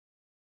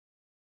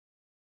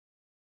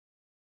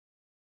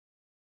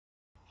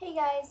Hey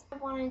guys, I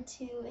wanted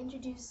to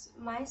introduce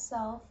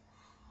myself.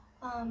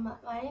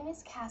 My name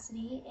is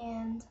Cassidy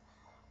and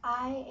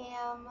I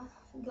am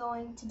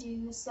going to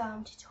do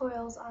some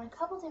tutorials on a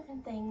couple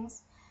different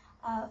things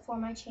for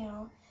my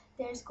channel.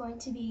 There's going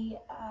to be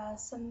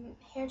some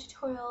hair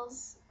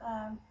tutorials.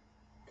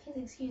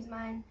 Please excuse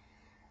mine.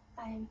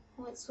 I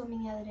went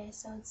swimming the other day,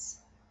 so I'm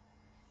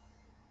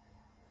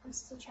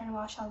still trying to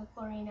wash all the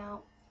chlorine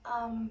out.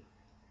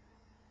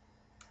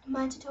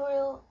 My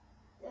tutorials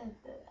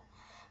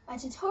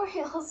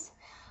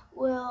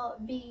will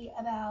be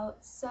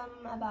about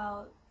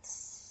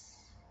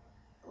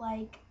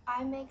like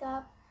eye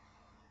makeup,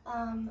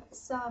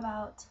 some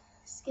about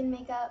skin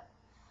makeup.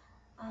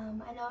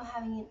 I know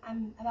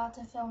I'm about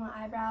to film an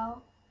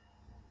eyebrow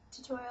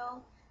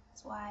tutorial.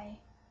 That's why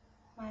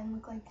mine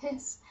look like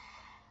this.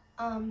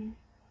 I'm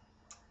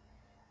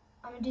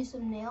gonna do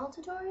some nail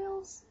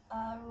tutorials.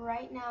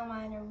 Right now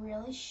mine are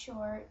really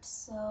short,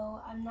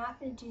 so I'm not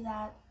gonna do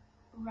that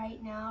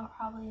right now.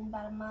 Probably in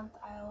about a month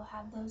I will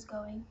have those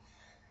going.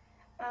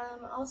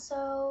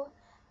 Also,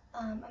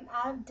 I'm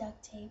out of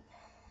duct tape,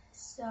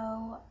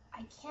 so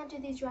I can't do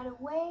these right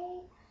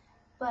away,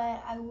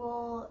 but I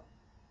will.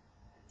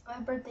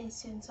 My birthday's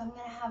soon, so I'm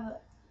gonna have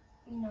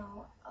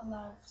a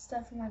lot of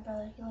stuff from my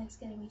brother. He likes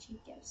getting me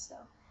cheap gifts,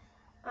 so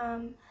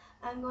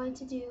I'm going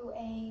to do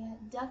a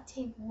duct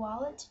tape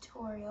wallet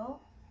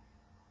tutorial.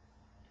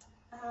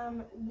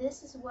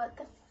 This is what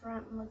the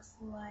front looks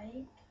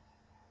like.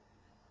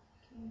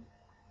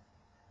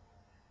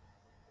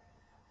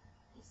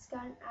 It's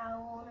got an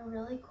owl and a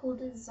really cool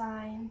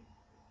design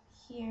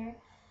here,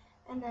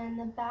 and then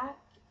the back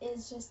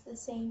is just the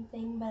same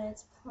thing, but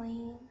it's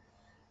plain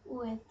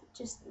with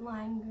just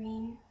lime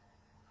green.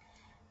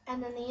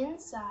 And then the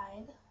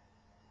inside,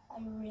 I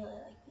really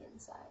like the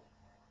inside.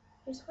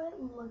 Here's what it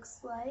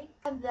looks like.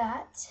 I have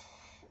that,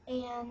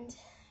 and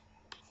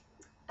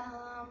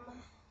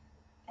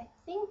I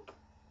think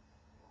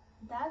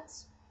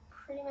that's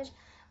pretty much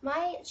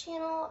my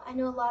channel. I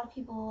know a lot of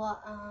people,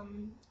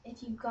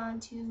 if you've gone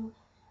to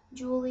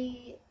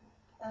Julie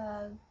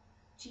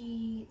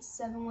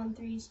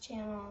G713's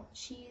channel,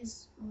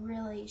 she's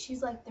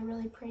like the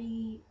really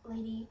pretty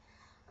lady,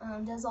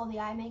 does all the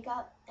eye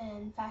makeup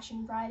and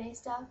Fashion Friday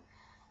stuff.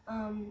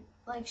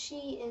 Like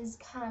she is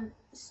kind of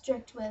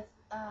strict with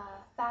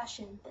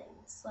fashion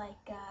things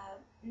like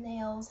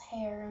nails,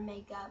 hair,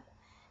 makeup,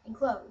 and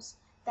clothes.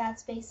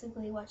 That's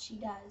basically what she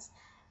does.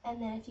 And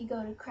then if you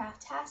go to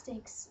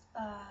Craftastic's,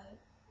 I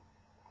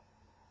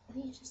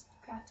think it's just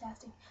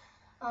Craftastic,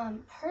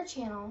 her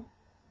channel,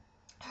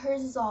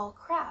 hers is all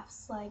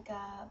crafts, like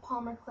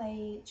Palmer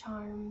clay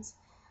charms,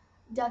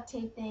 duct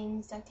tape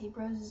things, duct tape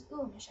roses.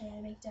 Ooh, I'm going to show you how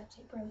to make duct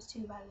tape rose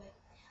too, by the way.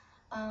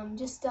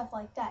 Just stuff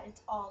like that.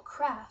 It's all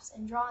crafts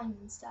and drawings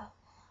and stuff.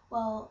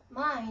 Well,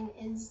 mine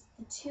is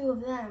the two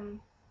of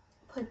them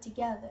put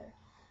together.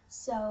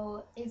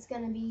 So it's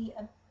going to be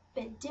a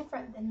bit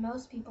different than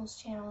most people's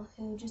channel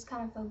who just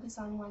kind of focus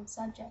on one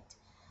subject.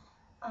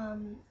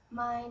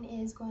 Mine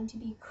is going to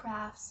be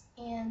crafts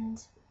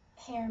and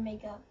hair,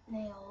 makeup,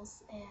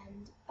 nails,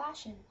 and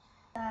fashion.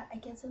 I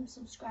get some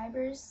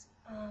subscribers.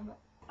 To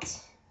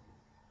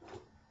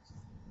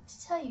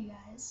tell you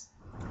guys,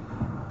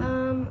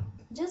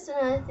 just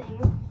another thing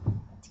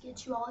to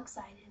get you all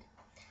excited.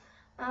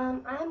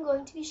 I'm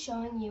going to be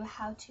showing you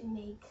how to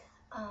make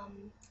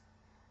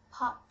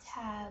pop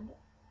tab.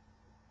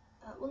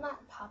 Well,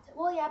 not pop tab.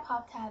 Well, yeah,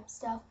 pop tab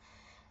stuff.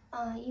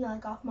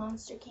 Like off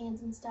Monster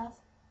cans and stuff,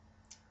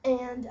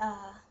 and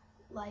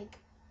like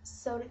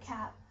soda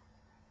cap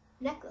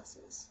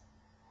necklaces.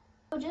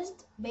 So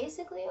just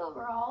basically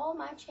overall,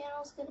 my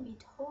channel is going to be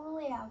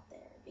totally out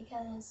there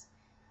because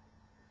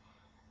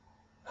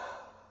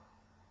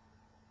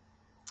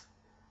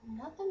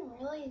nothing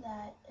really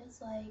that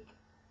is like,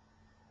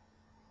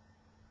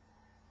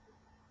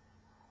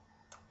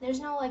 there's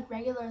no like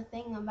regular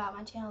thing about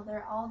my channel.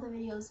 All the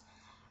videos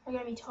are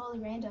going to be totally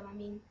random. I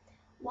mean,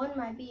 one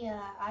might be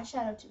a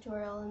eyeshadow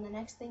tutorial, and the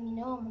next thing you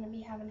know, I'm going to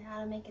be having how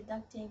to make a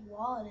duct tape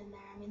wallet in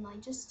there. I mean, like,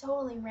 just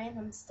totally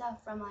random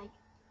stuff, from like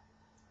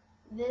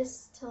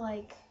this to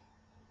like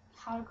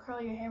how to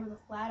curl your hair with a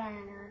flat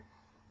iron or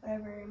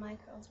whatever. My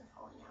curls are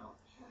falling out.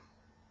 Yeah.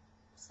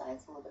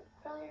 Sides a little bit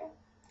curlier.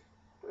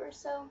 Or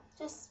so.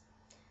 Just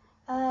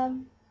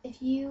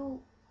if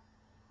you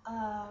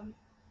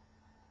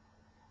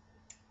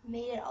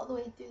made it all the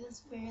way through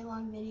this very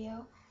long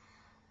video,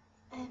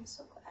 I am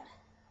so glad,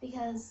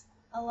 because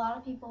a lot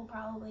of people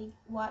probably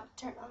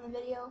turned on the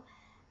video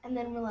and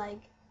then were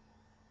like,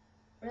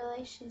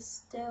 really, she's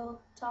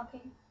still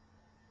talking?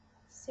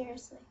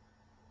 Seriously?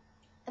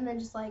 And then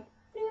just like,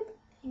 bloop,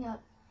 hang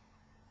up.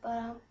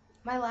 But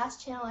my last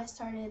channel I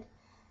started,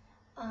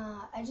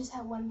 I just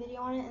had one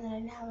video on it, and then I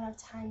didn't have enough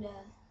time to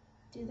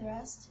do the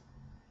rest.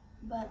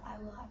 But I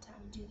will have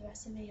time to do the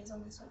rest of the videos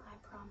on this one, I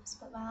promise.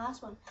 But my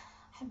last one,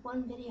 I had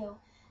one video,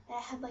 and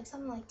it had like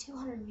something like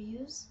 200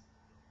 views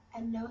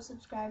and no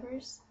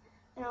subscribers.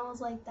 And I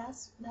was like,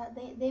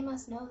 they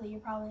must know that you're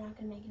probably not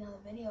going to make another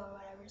video or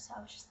whatever. So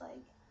I was just like,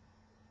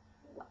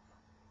 wow.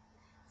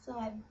 So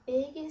my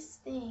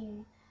biggest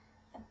thing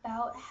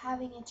about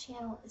having a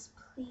channel is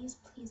please,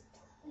 please,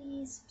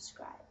 please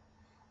subscribe.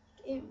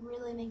 It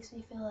really makes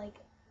me feel like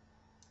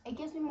it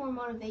gives me more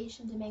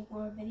motivation to make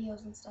more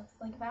videos and stuff.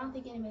 Like, if I don't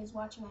think anybody's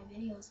watching my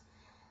videos,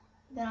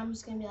 then I'm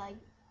just gonna be like,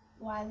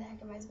 why the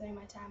heck am I spending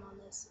my time on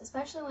this?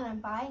 Especially when I'm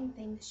buying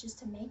things just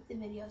to make the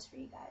videos for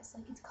you guys.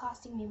 Like, it's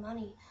costing me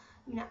money.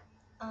 I mean,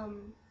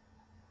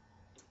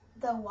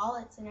 the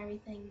wallets and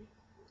everything.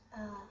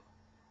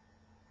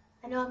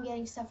 I know I'm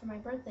getting stuff for my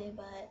birthday,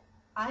 but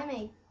I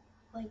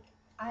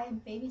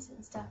babysit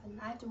and stuff, and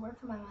I have to work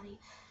for my money.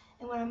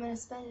 And when I'm going to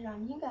spend it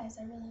on you guys,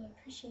 I really would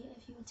appreciate it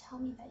if you would tell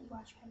me that you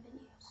watch my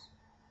videos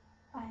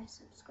by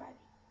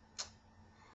subscribing.